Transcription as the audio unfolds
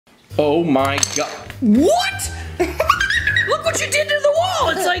Oh my god. What? Look what you did to the wall.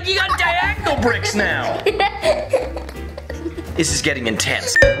 It's like you got diagonal bricks now. This is getting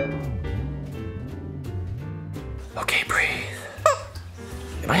intense. Okay, breathe.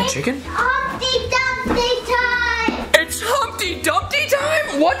 Am I a chicken? Humpty Dumpty time! It's Humpty Dumpty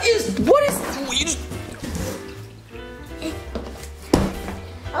time? What is, you just...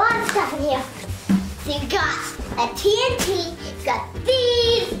 A lot of stuff in here. So you got a TNT, you got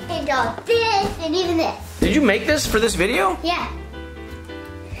these, and got this, and even this. Did you make this for this video? Yeah.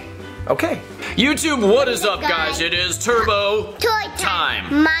 Okay. YouTube, what is up, guys? It is Turbo Toy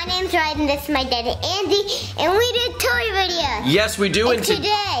time. My name's Ryden, this is my daddy Andy, and we do toy videos. Yes, we do. And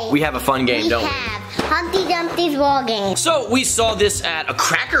today, we have a fun game, don't we? We have Humpty Dumpty's wall game. So we saw this at a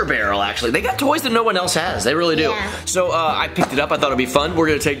Cracker Barrel, actually. They got toys that no one else has. They really do. Yeah. So I picked it up. I thought it'd be fun. We're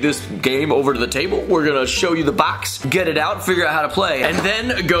gonna take this game over to the table. We're gonna show you the box, get it out, figure out how to play, and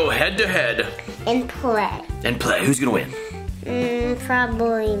then go head to head. And play. Who's gonna win?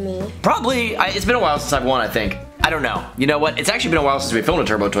 Probably me. Probably. It's been a while since I've won, I think. I don't know. You know what? It's actually been a while since we filmed a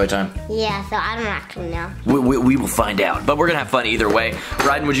Turbo Toy Time. Yeah, so I don't actually know. We will find out. But we're gonna have fun either way.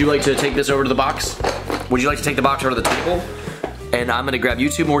 Ryden, would you like to take this over to the box? Would you like to take the box over to the table? And I'm gonna grab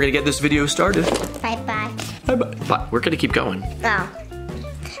YouTube and we're gonna get this video started. Bye-bye. Bye-bye. But we're gonna keep going. Oh.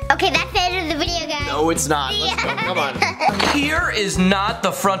 Okay, that's the end of the video, guys. No, it's not. Let's go. Come on. Here is not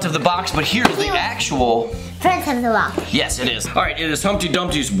the front of the box, but here's the actual... Front of the wall. Yes, it is. All right, it is Humpty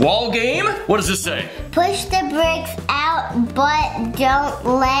Dumpty's wall game. What does this say? Push the bricks out, but don't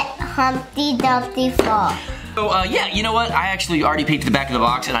let Humpty Dumpty fall. So, yeah, you know what? I actually already peeked at the back of the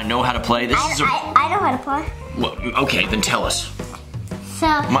box, and I know how to play. This is a... I know how to play. Well, okay, then tell us. So...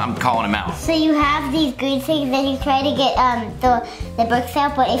 I'm calling him out. So you have these green things, and you try to get the bricks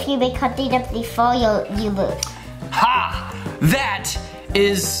out, but if you make Humpty Dumpty fall, you lose. Ha! That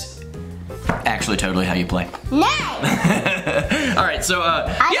is... actually totally how you play. Nice! Alright, so,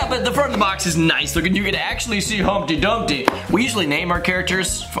 yeah, but the front of the box is nice looking. You can actually see Humpty Dumpty. We usually name our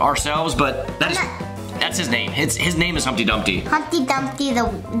characters for ourselves, but that's his name. His name is Humpty Dumpty. Humpty Dumpty, the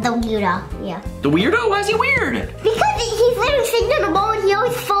weirdo, yeah. The weirdo? Why is he weird? Because he's literally sitting on a ball and he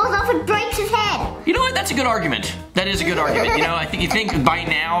always falls off and breaks his head. You know what? That's a good argument. That is a good argument. You know, I think you think by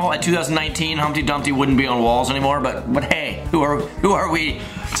now, at 2019, Humpty Dumpty wouldn't be on walls anymore, but hey, who are we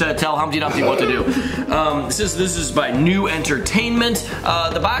to tell Humpty Dumpty what to do? This is by New Entertainment.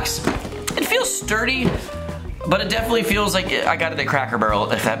 The box, it feels sturdy, but it definitely feels like I got it at Cracker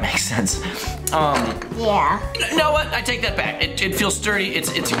Barrel, if that makes sense. Yeah. You know what? I take that back. It feels sturdy.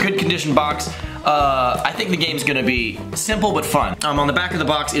 It's a good condition box. I think the game's gonna be simple but fun. On the back of the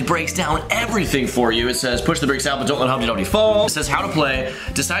box, it breaks down everything for you. It says, push the bricks out, but don't let Humpty Dumpty fall. It says how to play.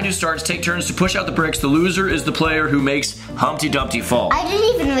 Decide who starts. Take turns to push out the bricks. The loser is the player who makes Humpty Dumpty fall. I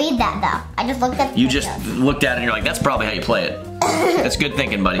didn't even read that, though. I just looked at the You just looked at it and you're like, that's probably how you play it. That's good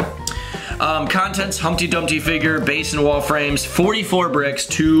thinking, buddy. Contents, Humpty Dumpty figure, base and wall frames, 44 bricks,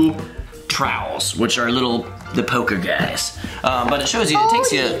 2 trowels, which are the poker guys. But it shows you, it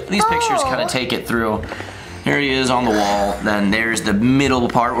takes you, these pictures kind of take it through. Here he is on the wall, then there's the middle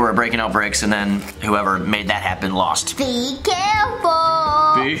part where we're breaking out bricks, and then whoever made that happen lost. Be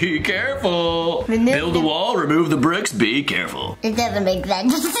careful! Be careful! Build a wall, remove the bricks, be careful. It doesn't make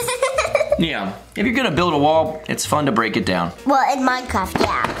sense. Yeah, if you're gonna build a wall, it's fun to break it down. Well, in Minecraft,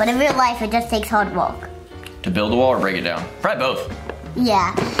 yeah, but in real life, it just takes hard work. To build a wall or break it down? Probably both.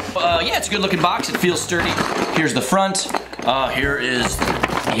 Yeah. Yeah, it's a good looking box. It feels sturdy. Here's the front.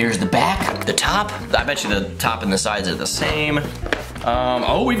 Here's the back, the top. I bet you the top and the sides are the same.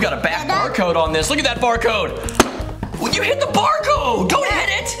 Oh, we've got a back barcode on this. Look at that barcode. Well, you hit the barcode. Don't hit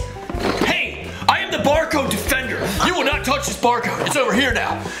it. Hey, I am the barcode defender. You will not touch this barcode. It's over here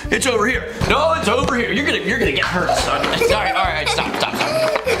now. It's over here. No, it's over here. You're gonna get hurt, son. Sorry. All right, stop.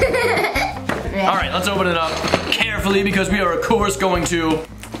 All right, let's open it up carefully because we are, of course, going to...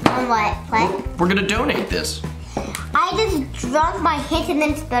 What? We're gonna donate this. I just drunk my hit and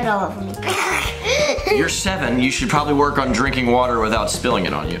then spit all over me. You're 7. You should probably work on drinking water without spilling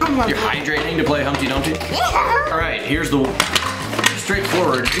it on you. You're hydrating to play Humpty Dumpty? Yeah. All right, here's the...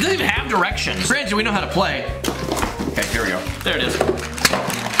 straightforward. It doesn't even have directions. Granted, we know how to play. Okay, here we go. There it is.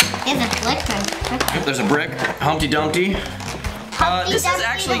 There's a brick. Yep, there's a brick. Humpty Dumpty. This is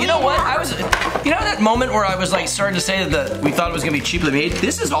actually, you know what? You know that moment where I was like starting to say that we thought it was gonna be cheaply made?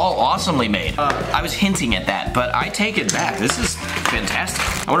 This is all awesomely made. I was hinting at that, but I take it back. This is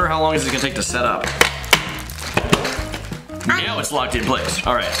fantastic. I wonder how long is this gonna take to set up. Now it's locked in place.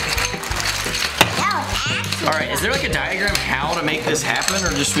 All right. All right, is there like a diagram how to make this happen, or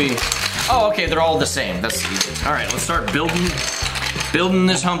just we? Oh, okay, they're all the same. That's easy. All right, let's start building. Building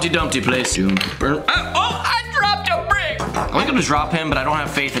this Humpty Dumpty place. Oh, I dropped a brick. I was gonna drop him, but I don't have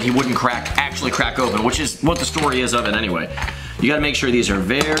faith that he wouldn't actually crack open, which is what the story is of it anyway. You gotta make sure these are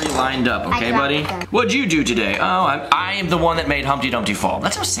very lined up, okay, buddy? What'd you do today? Oh, I am the one that made Humpty Dumpty fall.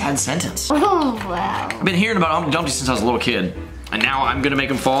 That's a sad sentence. Oh, wow. I've been hearing about Humpty Dumpty since I was a little kid. And now I'm gonna make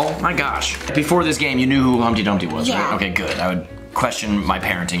him fall? My gosh. Before this game, you knew who Humpty Dumpty was, right? Okay, good. I would question my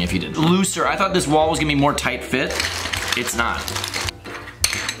parenting if you did. Looser. I thought this wall was gonna be more tight fit. It's not.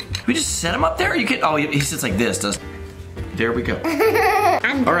 We just set him up there? You can. Oh, he sits like this, does. There we go.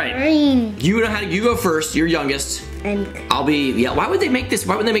 All right. Green. You know how to. You go first. You're youngest. I'll be. Yeah. Why would they make this?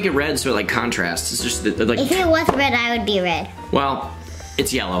 Why would they make it red so it like contrasts? It's just like. If it was red, I would be red. Well,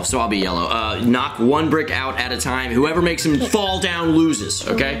 it's yellow, so I'll be yellow. Knock one brick out at a time. Whoever makes him fall down loses.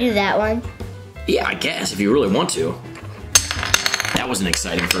 Okay. Can you do that one? Yeah, I guess if you really want to. That was an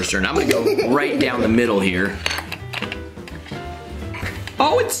exciting first turn. I'm gonna go right down the middle here.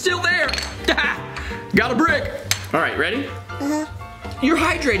 Oh, it's still there. Got a brick. All right, ready? You're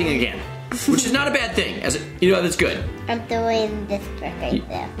hydrating again, which is not a bad thing. As you know, that's good. I'm doing this brick right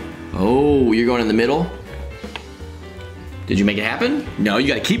there. Oh, you're going in the middle? Did you make it happen? No, you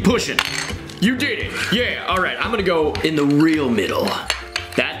gotta keep pushing. You did it. Yeah, all right. I'm gonna go in the real middle.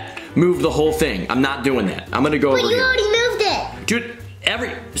 That moved the whole thing. I'm not doing that. I'm gonna go over here. But you already moved it. Dude,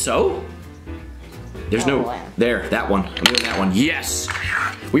 so? There's there, that one. I'm doing that one. Yes.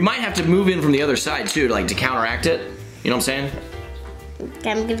 We might have to move in from the other side too, to counteract it. You know what I'm saying?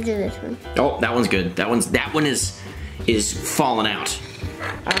 Okay, I'm gonna do this one. Oh, that one's good. That one is falling out.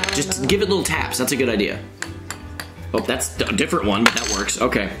 Just give it little taps. That's a good idea. Oh, that's a different one, but that works.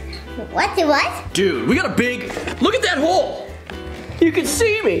 Okay. What? It was? Dude, we got a big. Look at that hole. You can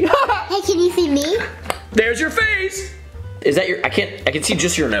see me. Hey, can you see me? There's your face. Is that your? I can see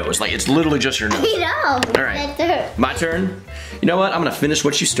just your nose. Like it's literally just your nose. I know. All right. My turn. You know what? I'm gonna finish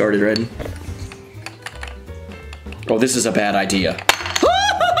what you started, Red. Oh, this is a bad idea.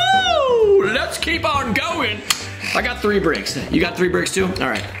 Let's keep on going. I got 3 bricks. You got 3 bricks too? All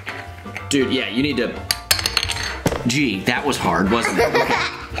right. Dude, yeah, you need to. Gee, that was hard, wasn't it?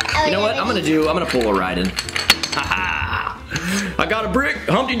 Okay. You know what? I'm gonna pull a ride in. I got a brick.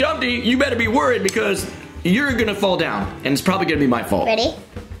 Humpty Dumpty, you better be worried because you're gonna fall down, and it's probably gonna be my fault. Ready?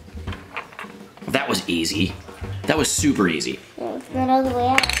 That was easy. That was super easy. Well, it's not all the way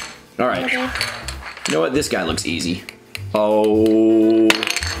out. All right. You know what? This guy looks easy. Oh,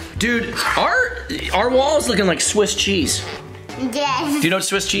 dude, our wall's looking like Swiss cheese. Yes. Do you know what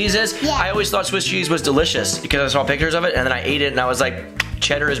Swiss cheese is? Yeah. I always thought Swiss cheese was delicious because I saw pictures of it, and then I ate it, and I was like,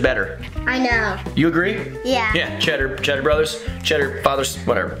 cheddar is better. I know. You agree? Yeah. Yeah, cheddar brothers, cheddar fathers,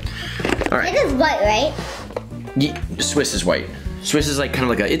 whatever. All right. This is white, right? Yeah, Swiss is white. Swiss is like kind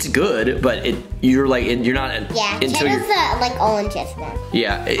of like it's good, but you're not. Yeah, cheddar's like oranges then.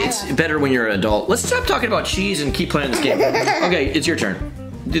 Yeah, it's better when you're an adult. Let's stop talking about cheese and keep playing this game. Okay, it's your turn.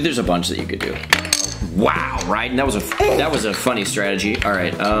 There's a bunch that you could do. Wow, right? That was a funny strategy. All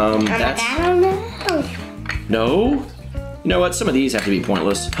right, that's. I don't know. No. You know what? Some of these have to be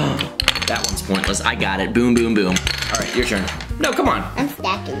pointless. That one's pointless. I got it. Boom, boom, boom. All right, your turn. No, come on. I'm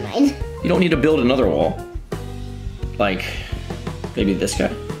stacking mine. You don't need to build another wall. Like, maybe this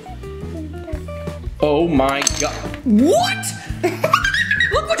guy. Oh my god. What?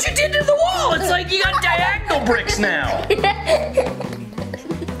 Look what you did to the wall. It's like you got diagonal bricks now.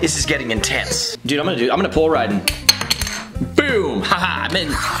 This is getting intense. Dude, I'm gonna pull a ride and boom. Haha,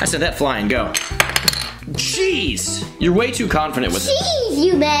 I sent that flying, go. Jeez, you're way too confident with it. Cheese,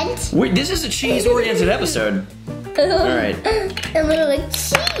 you meant. Wait, this is a cheese-oriented episode. All right. A little like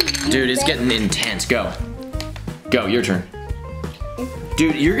cheese. Dude, it's getting intense. Go. Go, your turn.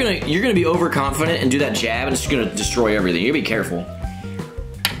 Dude, you're gonna be overconfident and do that jab and it's gonna destroy everything. You gotta be careful.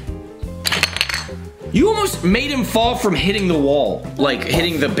 You almost made him fall from hitting the wall, like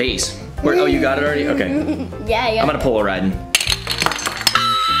hitting the base. Oh, you got it already? Okay. Yeah. I'm gonna pull a ride.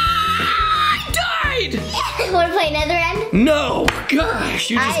 Want to play another end? No! Gosh,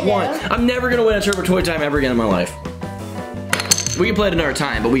 you just won. I'm never gonna win a Turbo Toy Time ever again in my life. We can play it another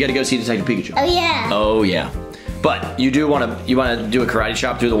time, but we gotta go see Detective Pikachu. Oh yeah. Oh yeah. But you wanna do a karate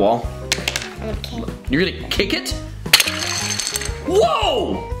chop through the wall? Okay. You're gonna kick it?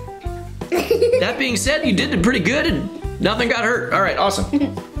 Whoa! That being said, you did pretty good and nothing got hurt. All right,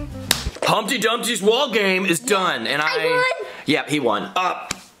 awesome. Humpty Dumpty's wall game is done, and I won. Yeah, he won.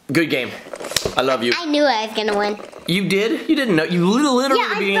 Good game. I love you. I knew I was gonna win. You did? You didn't know. You literally at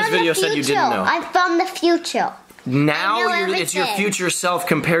the beginning of this video said you didn't know. I'm from the future. Now it's your future self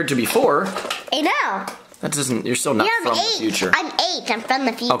compared to before. I know. That doesn't. You're still not from the future. I'm 8. I'm from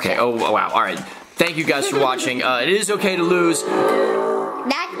the future. Okay. Oh wow. All right. Thank you guys for watching. It is okay to lose.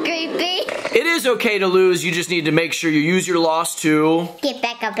 is okay to lose. You just need to make sure you use your loss to get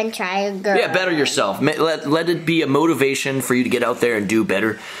back up and try again. Yeah, better yourself. Let it be a motivation for you to get out there and do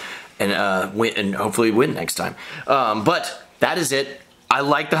better, and win, and hopefully win next time. But that is it. I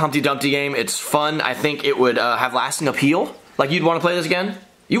like the Humpty Dumpty game. It's fun. I think it would have lasting appeal. Like, you'd want to play this again?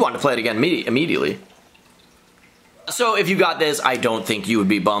 You want to play it again immediately. So if you got this, I don't think you would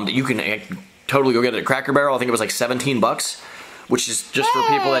be bummed. You can totally go get it at Cracker Barrel. I think it was like 17 bucks, which is just for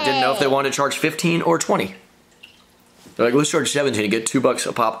people that didn't know if they wanted to charge 15 or 20. They're like, let's charge 17 and get $2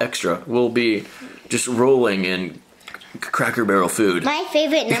 a pop extra. We'll be just rolling in Cracker Barrel food. My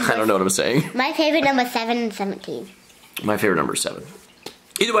favorite number. I don't know what I'm saying. My favorite number is 7 and 17. My favorite number is 7.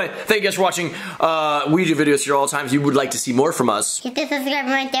 Either way, thank you guys for watching. We do videos here all the time. If you would like to see more from us, hit the subscribe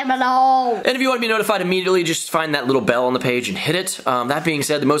right there below. And if you want to be notified immediately, just find that little bell on the page and hit it. That being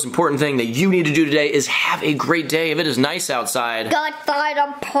said, the most important thing that you need to do today is have a great day. If it is nice outside, go outside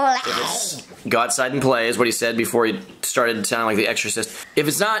and play. Go outside and play is what he said before he started sounding like the Exorcist. If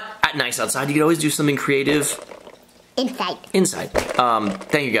it's not nice outside, you can always do something creative. Inside.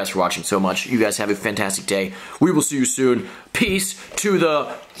 Thank you guys for watching so much. You guys have a fantastic day. We will see you soon. Peace to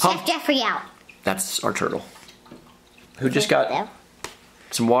the Chef Jeffrey out. That's our turtle. Who just got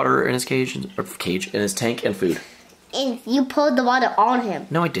some water in his cage, in his tank, and food. And you poured the water on him.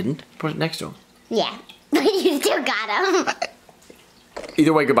 No, I didn't. Put it next to him. Yeah, but you still got him.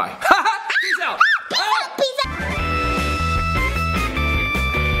 Either way, goodbye.